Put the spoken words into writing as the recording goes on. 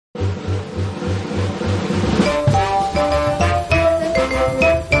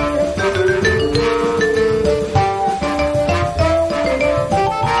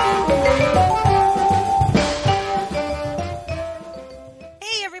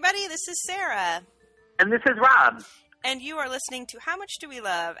everybody. This is Sarah. And this is Rob. And you are listening to How Much Do We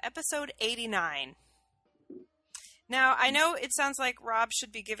Love, episode 89. Now, I know it sounds like Rob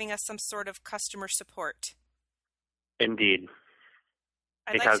should be giving us some sort of customer support. Indeed.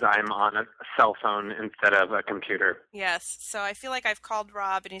 Because I'm on a cell phone instead of a computer. Yes, so I feel like I've called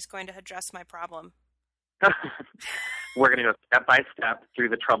Rob and he's going to address my problem. We're going to go step by step through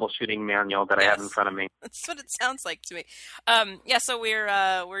the troubleshooting manual that I have in front of me. That's what it sounds like to me. So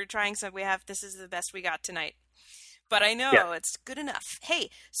we're trying some. This is the best we got tonight, but I know it's good enough.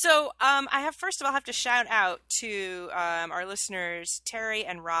 Hey, so first of all, I have to shout out to our listeners Terry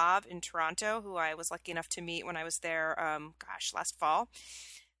and Rob in Toronto, who I was lucky enough to meet when I was there. Last fall,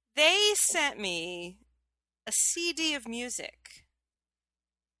 they sent me a CD of music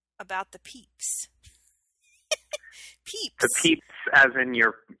about the Peeps. Peeps. The Peeps, as in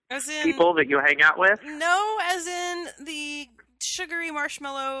people that you hang out with? No, as in the sugary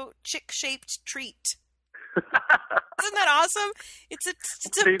marshmallow chick-shaped treat. Isn't that awesome?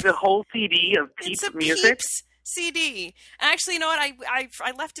 It's the whole CD of Peeps music? Peeps CD. Actually, you know what?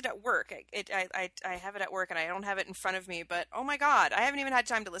 I left it at work. I have it at work, and I don't have it in front of me. But oh my god, I haven't even had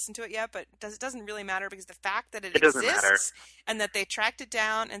time to listen to it yet. But it doesn't really matter because the fact that it exists and that they tracked it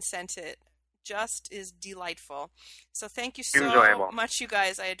down and sent it just is delightful. So thank you so much, you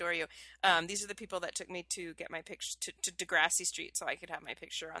guys. I adore you. These are the people that took me to get my picture to Degrassi Street so I could have my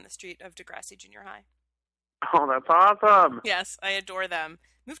picture on the street of Degrassi Junior High. Oh, that's awesome. Yes, I adore them.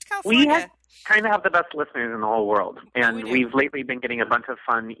 Moved to California. We kind of have the best listeners in the whole world. And we've lately been getting a bunch of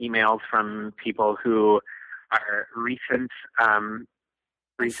fun emails from people who are recent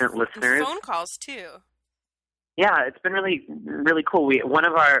listeners. Phone calls, too. Yeah, it's been really, really cool.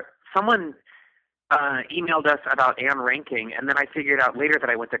 Someone emailed us about Anne Ranking, and then I figured out later that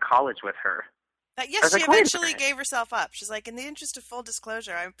I went to college with her. Yes, she eventually gave herself up. She's like, in the interest of full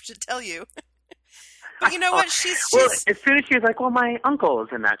disclosure, I should tell you. But you know what? Well, as soon as she was like, well, my uncle is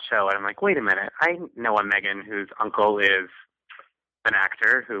in that show. And I'm like, wait a minute. I know a Megan whose uncle is an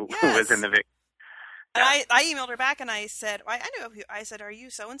actor who was in the video. And I emailed her back and I said, I said, are you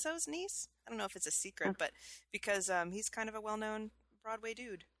so-and-so's niece? I don't know if it's a secret, but because he's kind of a well-known Broadway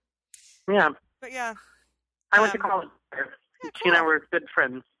dude. Yeah. But yeah. I went to college with her. Yeah, cool. She and I were good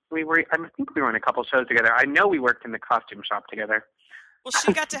friends. I think we were in a couple shows together. I know we worked in the costume shop together. Well,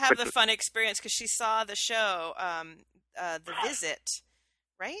 she got to have the fun experience because she saw the show, The Visit,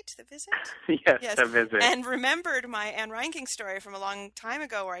 right? The Visit? Yes, The Visit. And remembered my Anne Reinking story from a long time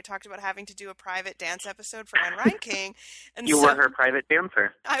ago where I talked about having to do a private dance episode for Anne Reinking. And you were her private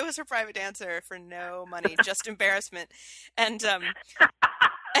dancer. I was her private dancer for no money, just embarrassment. And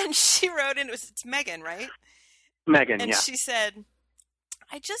and she wrote in, it's Megan, right? Megan, and she said,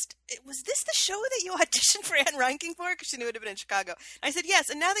 was this the show that you auditioned for Anne Reinking for? Because she knew it had been in Chicago. And I said, yes.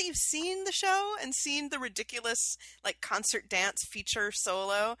 And now that you've seen the show and seen the ridiculous, concert dance feature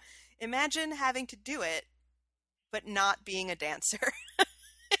solo, imagine having to do it, but not being a dancer.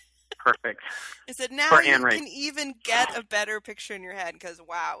 Perfect. I said, now you can even get a better picture in your head because,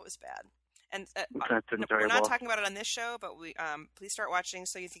 wow, it was bad. And that's enjoyable. We're not talking about it on this show, but we please start watching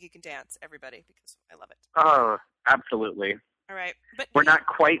So You Think You Can Dance, everybody, because I love it. Oh, absolutely. All right. But we're not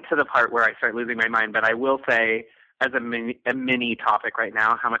quite to the part where I start losing my mind, but I will say, as a mini topic right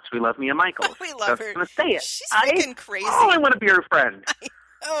now, how much we love Mia Michaels. We love her. I'm going to say it. She's freaking crazy. I want to be her friend.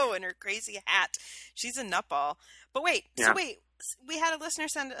 And her crazy hat. She's a nutball. But wait, we had a listener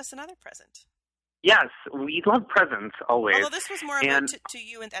send us another present. Yes, we love presents always. Although this was more of to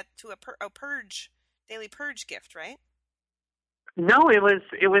you and to a purge, daily purge gift, right? No, it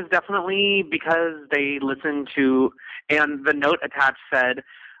was definitely because they listened to, and the note attached said,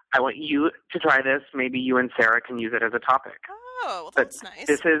 I want you to try this. Maybe you and Sarah can use it as a topic. Oh, well, that's nice.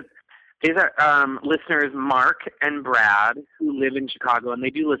 These are listeners Mark and Brad who live in Chicago, and they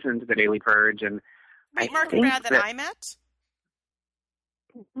do listen to the Daily Purge. And Mark and Brad that I met?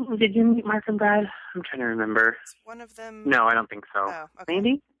 Did you meet Mark and Brad? I'm trying to remember. Is one of them? No, I don't think so. Oh, okay.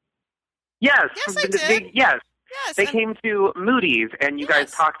 Maybe? Yes. Yes, I did. Yes, they came to Moody's, and you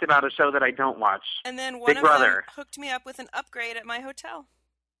guys talked about a show that I don't watch. And then one of them hooked me up with an upgrade at my hotel.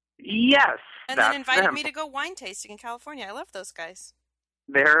 Yes. And then invited me to go wine tasting in California. I love those guys.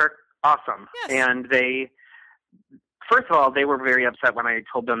 They're awesome. Yes. And first of all, they were very upset when I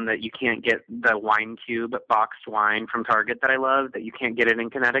told them that you can't get the Wine Cube boxed wine from Target that I love, that you can't get it in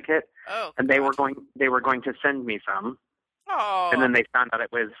Connecticut. Oh. And they were going to send me some. Oh. And then they found out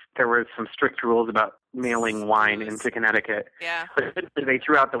there was some strict rules about mailing wine into Connecticut. Yeah. But they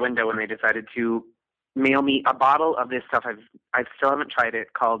threw out the window when they decided to mail me a bottle of this stuff. I still haven't tried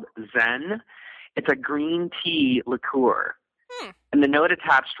it, called Zen. It's a green tea liqueur. And the note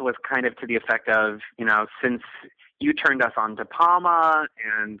attached was kind of to the effect of, since you turned us on to Palma,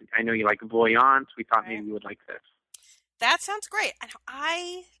 and I know you like Voyant, we thought maybe you would like this. That sounds great.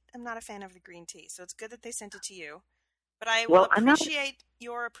 I am not a fan of the green tea, so it's good that they sent it to you. But I will appreciate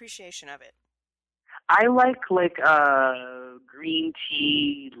your appreciation of it. I like a green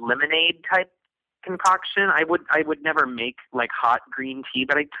tea lemonade type concoction. I would never make like hot green tea,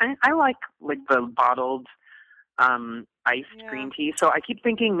 but I like the bottled iced green tea. So I keep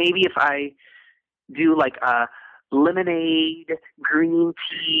thinking maybe if I do like a lemonade, green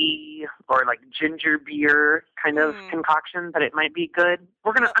tea, or like ginger beer kind of concoction, that it might be good.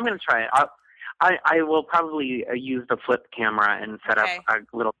 I'm gonna try it. I will probably use the flip camera and set up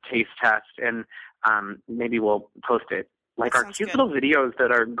a little taste test, and maybe we'll post it. Like our cute little videos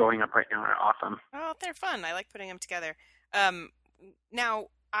that are going up right now are awesome. Oh, they're fun. I like putting them together. Now,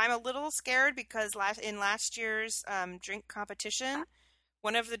 I'm a little scared because in last year's drink competition,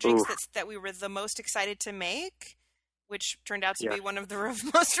 one of the drinks that we were the most excited to make, which turned out to be one of the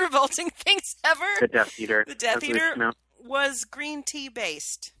most revolting things ever. The Death Eater. The Death Eater was green tea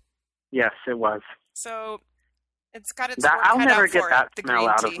based. Yes, it was. So it's got its I'll never get that the smell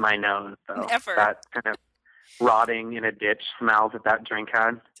out of my nose, though. Never. That kind of rotting in a ditch smell that drink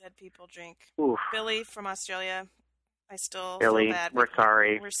had. Dead people drink. Oof. Billy from Australia, I still Billy, feel bad. We're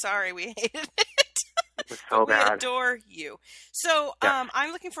sorry. We're sorry we hated it. It was so bad. We adore you. So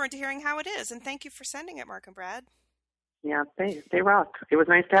I'm looking forward to hearing how it is, and thank you for sending it, Mark and Brad. Yeah, they rock. It was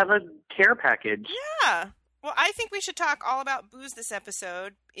nice to have a care package. Yeah. Well, I think we should talk all about booze this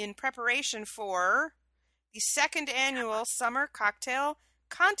episode in preparation for the second annual Summer Cocktail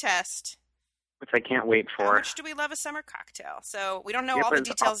Contest. Which I can't wait for. How much do we love a summer cocktail? So we don't know all the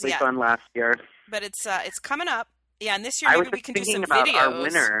details yet. It was fun last year. But it's coming up. Yeah, and this year maybe we can do some videos. I was thinking about our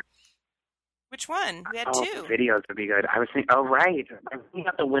winner. Which one? We had two. Videos would be good. I was thinking, right. I was thinking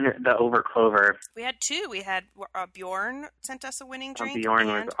about the winner, the Over Clover. We had two. We had Bjorn sent us a winning drink. Bjorn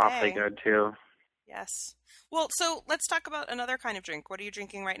was awfully good, too. Yes. Well, so let's talk about another kind of drink. What are you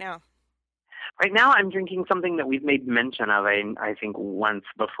drinking right now? Right now I'm drinking something that we've made mention of, I think, once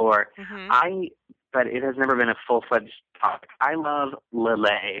before. Mm-hmm. But it has never been a full-fledged topic. I love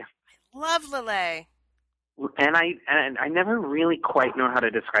Lillet. I love Lillet. And I never really quite know how to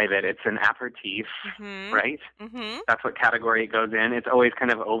describe it. It's an aperitif, right? Mm-hmm. That's what category it goes in. It's always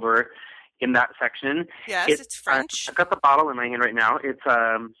kind of over in that section. Yes, it's French. I've got the bottle in my hand right now. It's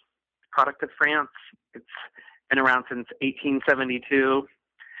a product of France. It's been around since 1872.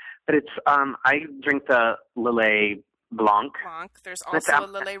 But it's I drink the Lillet Blanc. There's also a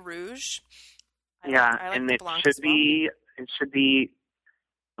Lillet Rouge. I like and the it Blanc should be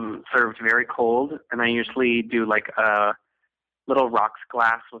served very cold, and I usually do like a little rocks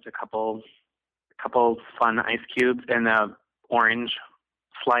glass with a couple fun ice cubes and a orange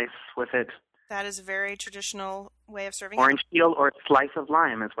slice with it. That is a very traditional way of serving orange peel or a slice of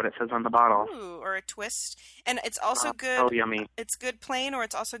lime is what it says on the bottle. Ooh, or a twist. And it's also good. So yummy. It's good plain, or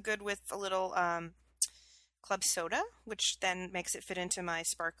it's also good with a little club soda, which then makes it fit into my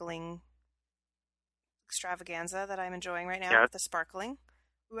sparkling extravaganza that I'm enjoying right now with the sparkling.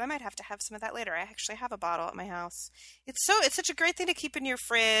 Ooh, I might have to have some of that later. I actually have a bottle at my house. It's such a great thing to keep in your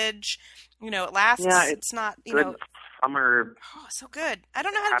fridge. It lasts. Yeah, it's not, good summer. Oh, so good. I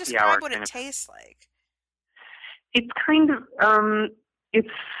don't know how to describe what it tastes like. It's kind of it's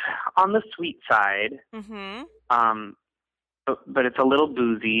on the sweet side. Mm-hmm. But it's a little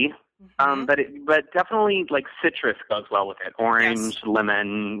boozy. Mm-hmm. But definitely like citrus goes well with it. Orange,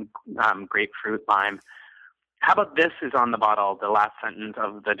 lemon, grapefruit, lime. How about this is on the bottle, the last sentence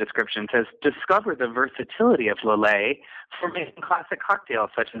of the description says, discover the versatility of Lillet for making classic cocktails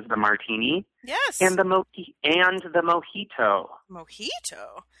such as the martini and the mojito.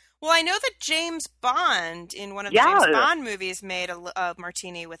 Mojito? Well, I know that James Bond, in one of the James Bond movies, made a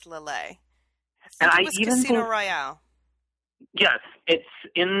martini with Lillet. I think it was Casino Royale. Yes, it's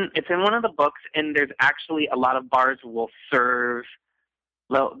in one of the books, and there's actually a lot of bars will serve.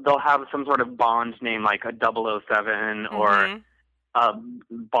 They'll have some sort of Bond name like a 007 or a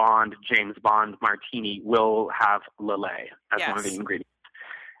James Bond martini will have Lillet as one of the ingredients.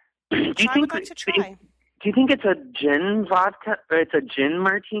 Do you think it's a gin vodka? Or it's a gin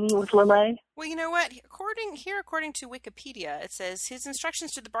martini with Lillet? Well, you know what? According to Wikipedia, it says his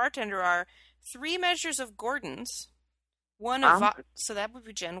instructions to the bartender are 3 measures of Gordon's, so that would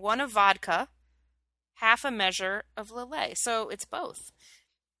be gin, 1 of vodka, half a measure of Lillet. So it's both.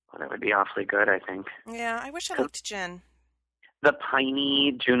 Well, that would be awfully good, I think. Yeah, I wish I liked gin. The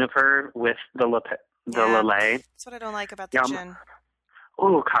piney juniper with the Lillet. That's what I don't like about the gin.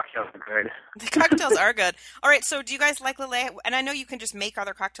 Oh, cocktails are good. The cocktails are good. All right, so do you guys like Lillet? And I know you can just make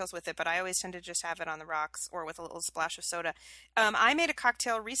other cocktails with it, but I always tend to just have it on the rocks or with a little splash of soda. I made a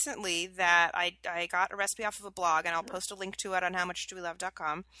cocktail recently that I got a recipe off of a blog, and I'll post a link to it on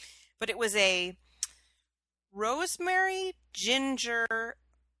howmuchdowelove.com. But it was a rosemary, ginger,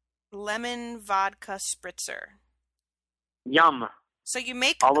 lemon vodka spritzer. Yum. So you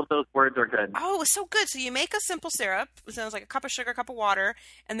make all of those words are good. Oh, it was so good. So you make a simple syrup. It sounds like a cup of sugar, a cup of water,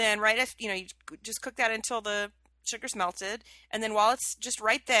 and then you just cook that until the sugar's melted, and then while it's just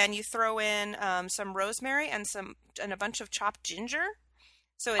right then, you throw in some rosemary and a bunch of chopped ginger.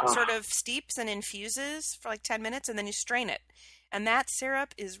 So it sort of steeps and infuses for like 10 minutes, and then you strain it. And that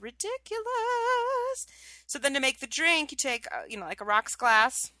syrup is ridiculous. So then to make the drink, you take like a rocks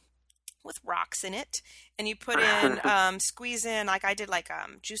glass with rocks in it, and you put in squeeze in, like I did, like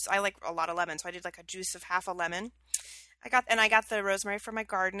juice. I like a lot of lemon, so I did like a juice of half a lemon. I got the rosemary from my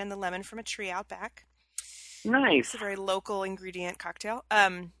garden and the lemon from a tree out back. Nice. It's a very local ingredient cocktail.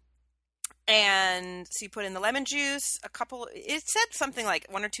 And so you put in the lemon juice, it said something like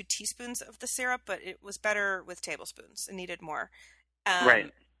 1 or 2 teaspoons of the syrup, but it was better with tablespoons. It needed more.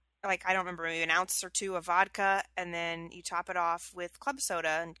 Right. Like, I don't remember, maybe an ounce or 2 of vodka, and then you top it off with club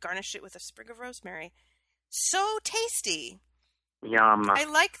soda and garnish it with a sprig of rosemary. So tasty. Yum. I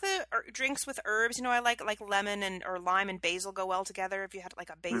like the drinks with herbs. I like lemon or lime and basil go well together. If you had like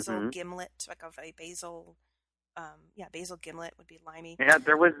a basil gimlet, like a basil, basil gimlet would be limey. Yeah,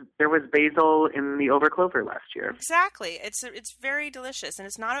 there was basil in the Overclover last year. Exactly. It's very delicious, and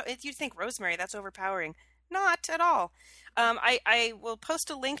it's not. You'd think rosemary, that's overpowering. Not at all. I will post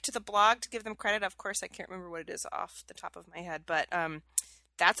a link to the blog to give them credit. Of course, I can't remember what it is off the top of my head, but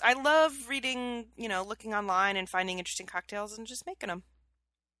I love reading, looking online and finding interesting cocktails and just making them.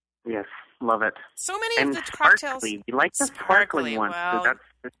 Yes, love it. So many and of the cocktails. We like the sparkling ones. Well,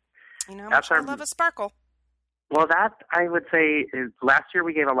 that's you know how much I love a sparkle. Well, that I would say is last year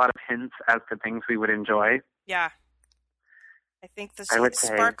we gave a lot of hints as to things we would enjoy. Yeah. I think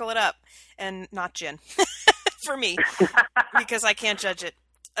sparkle it up and not gin for me because I can't judge it.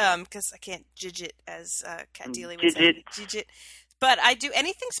 Because I can't judge it, as Kat Deely would say. Judge it. But I do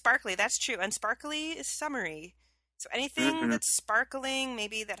anything sparkly. That's true. And sparkly is summery. So anything that's sparkling,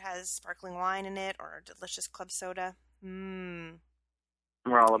 maybe that has sparkling wine in it or a delicious club soda.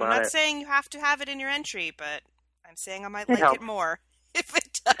 We're all about it. I'm not saying you have to have it in your entry, but I'm saying I might like it more if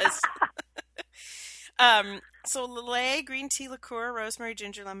it does. So Lillet, green tea liqueur, rosemary,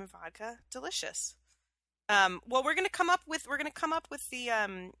 ginger, lemon vodka, delicious. Well, we're going to come up with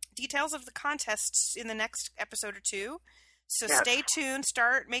the details of the contests in the next episode or two. So Stay tuned.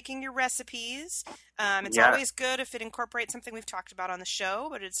 Start making your recipes. It's always good if it incorporates something we've talked about on the show,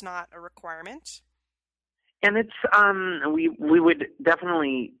 but it's not a requirement. And it's we would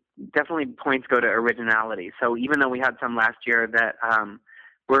definitely points go to originality. So even though we had some last year that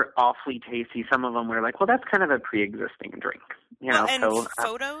were awfully tasty, some of them were like, well, that's kind of a pre-existing drink, And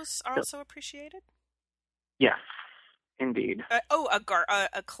photos are also appreciated. Yes, indeed.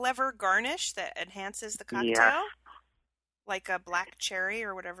 A clever garnish that enhances the cocktail. Yes. Like a black cherry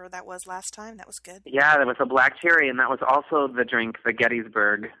or whatever that was last time. That was good. Yeah, there was a black cherry, and that was also the drink, the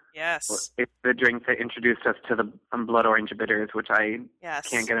Gettysburg. Yes. It's the drink that introduced us to the blood orange bitters, which I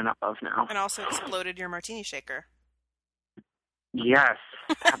can't get enough of now. And also exploded your martini shaker. Yes,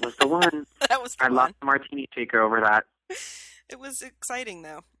 that was the one. I lost the martini shaker over that. It was exciting,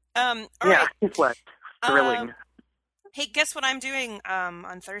 though. Right. It was thrilling. Hey, guess what I'm doing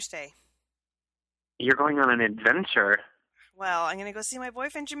on Thursday? You're going on an adventure. Well, I'm going to go see my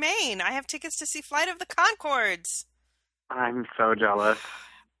boyfriend, Jermaine. I have tickets to see Flight of the Conchords. I'm so jealous.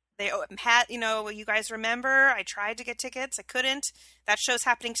 They had, you guys remember, I tried to get tickets. I couldn't. That show's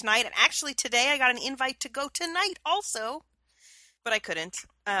happening tonight. And actually today I got an invite to go tonight also, but I couldn't.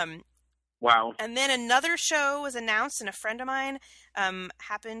 Wow. And then another show was announced, and a friend of mine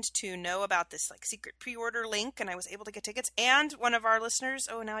happened to know about this secret pre-order link, and I was able to get tickets. And one of our listeners,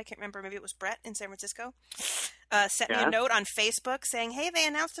 now I can't remember, maybe it was Brett in San Francisco, sent me a note on Facebook saying, hey, they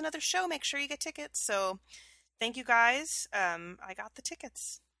announced another show. Make sure you get tickets. So thank you guys. I got the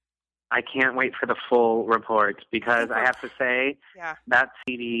tickets. I can't wait for the full report because I have to say that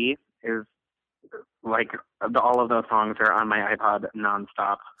CD is all of those songs are on my iPod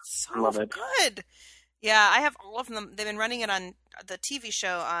nonstop. So I love it. Good. Yeah, I have all of them. They've been running it on the TV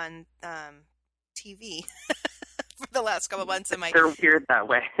show on TV for the last couple of months. And they're weird that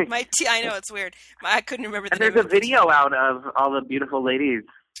way. I know, it's weird. I couldn't remember the name. And there's a video out of all the beautiful ladies.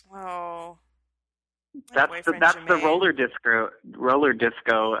 Oh. That's the roller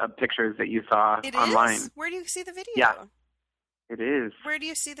disco pictures that you saw online. Where do you see the video? Yeah. It is. Where do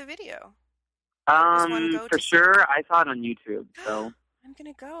you see the video? Go For to sure, I saw it on YouTube, so. I'm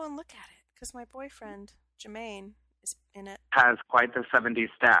going to go and look at it, because my boyfriend, Jermaine, is in it. Has quite the 70s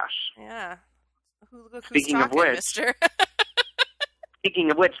stash. Yeah. Look who's Speaking talking, of which, mister.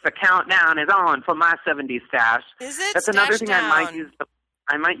 Speaking of which, the countdown is on for my 70s stash. Is it? That's another thing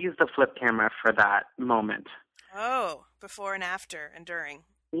I might use the flip camera for that moment. Oh, before and after and during.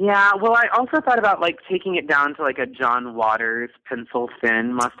 Yeah, well, I also thought about, like, taking it down to, like, a John Waters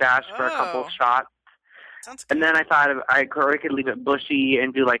pencil-thin mustache for a couple shots. Sounds good. And then I thought I could leave it bushy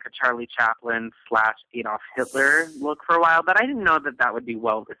and do, like, a Charlie Chaplin / Adolf Hitler look for a while, but I didn't know that would be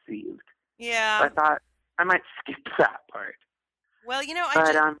well received. Yeah. So I thought I might skip that part. Well, you know,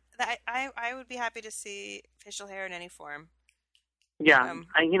 I would be happy to see facial hair in any form. Yeah,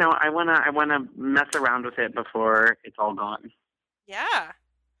 I wanna mess around with it before it's all gone. Yeah.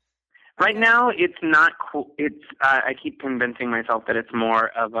 Right now, it's not cool. I keep convincing myself that it's more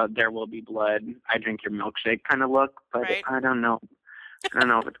of a "there will be blood, I drink your milkshake" kind of look, but right. I don't know. I don't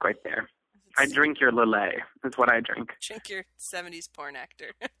know if it's quite there. I drink your Lillet. That's what I drink. Drink your 70s porn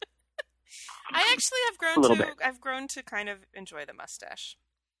actor. I actually have grown to kind of enjoy the mustache.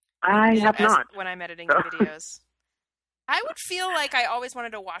 I have not. When I'm editing videos. I would feel like I always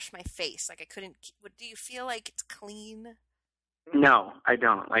wanted to wash my face. Like I couldn't. Do you feel like it's clean? No, I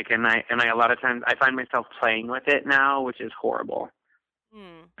don't. Like, and I a lot of times I find myself playing with it now, which is horrible.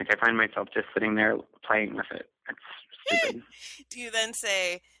 Like I find myself just sitting there playing with it. It's stupid. Do you then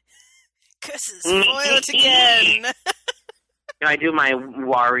say, "Curses, foil it again"? I do my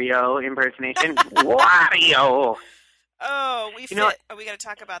Wario impersonation. Wario. Oh, we got to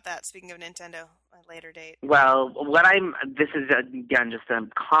talk about that. Speaking of Nintendo, a later date. Well, this is again just a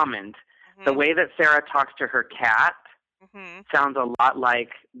comment. Mm-hmm. The way that Sarah talks to her cat sounds a lot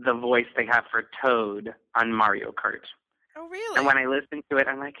like the voice they have for Toad on Mario Kart. Oh, really? And when I listen to it,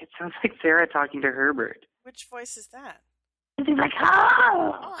 I'm like, it sounds like Sarah talking to Herbert. Which voice is that? And she's like,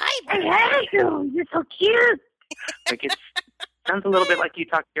 oh hi, I hate you. You're so cute. Like it sounds a little bit like you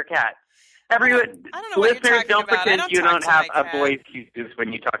talk to your cat. Everyone, I don't know listeners, don't about. pretend you don't have a voice you use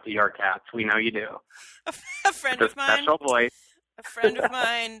when you talk to your cats. We know you do. A friend of mine. Special voice. A friend of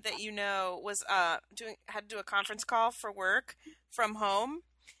mine that you know was had to do a conference call for work from home,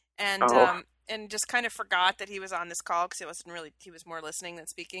 and just kind of forgot that he was on this call because he was more listening than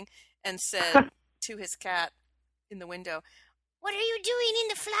speaking, and said to his cat in the window, "What are you doing in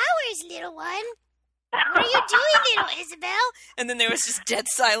the flowers, little one? What are you doing, little Isabel?" And then there was just dead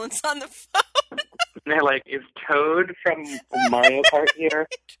silence on the phone. And they're like, "Is Toad from Mario Kart here?"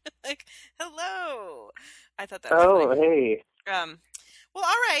 Like, hello. I thought that was funny. Hey. Well,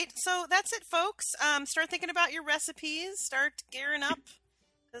 all right. So that's it, folks. Start thinking about your recipes. Start gearing up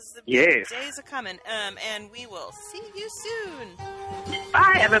because the big days are coming. And we will see you soon.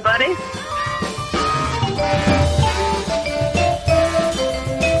 Bye, everybody.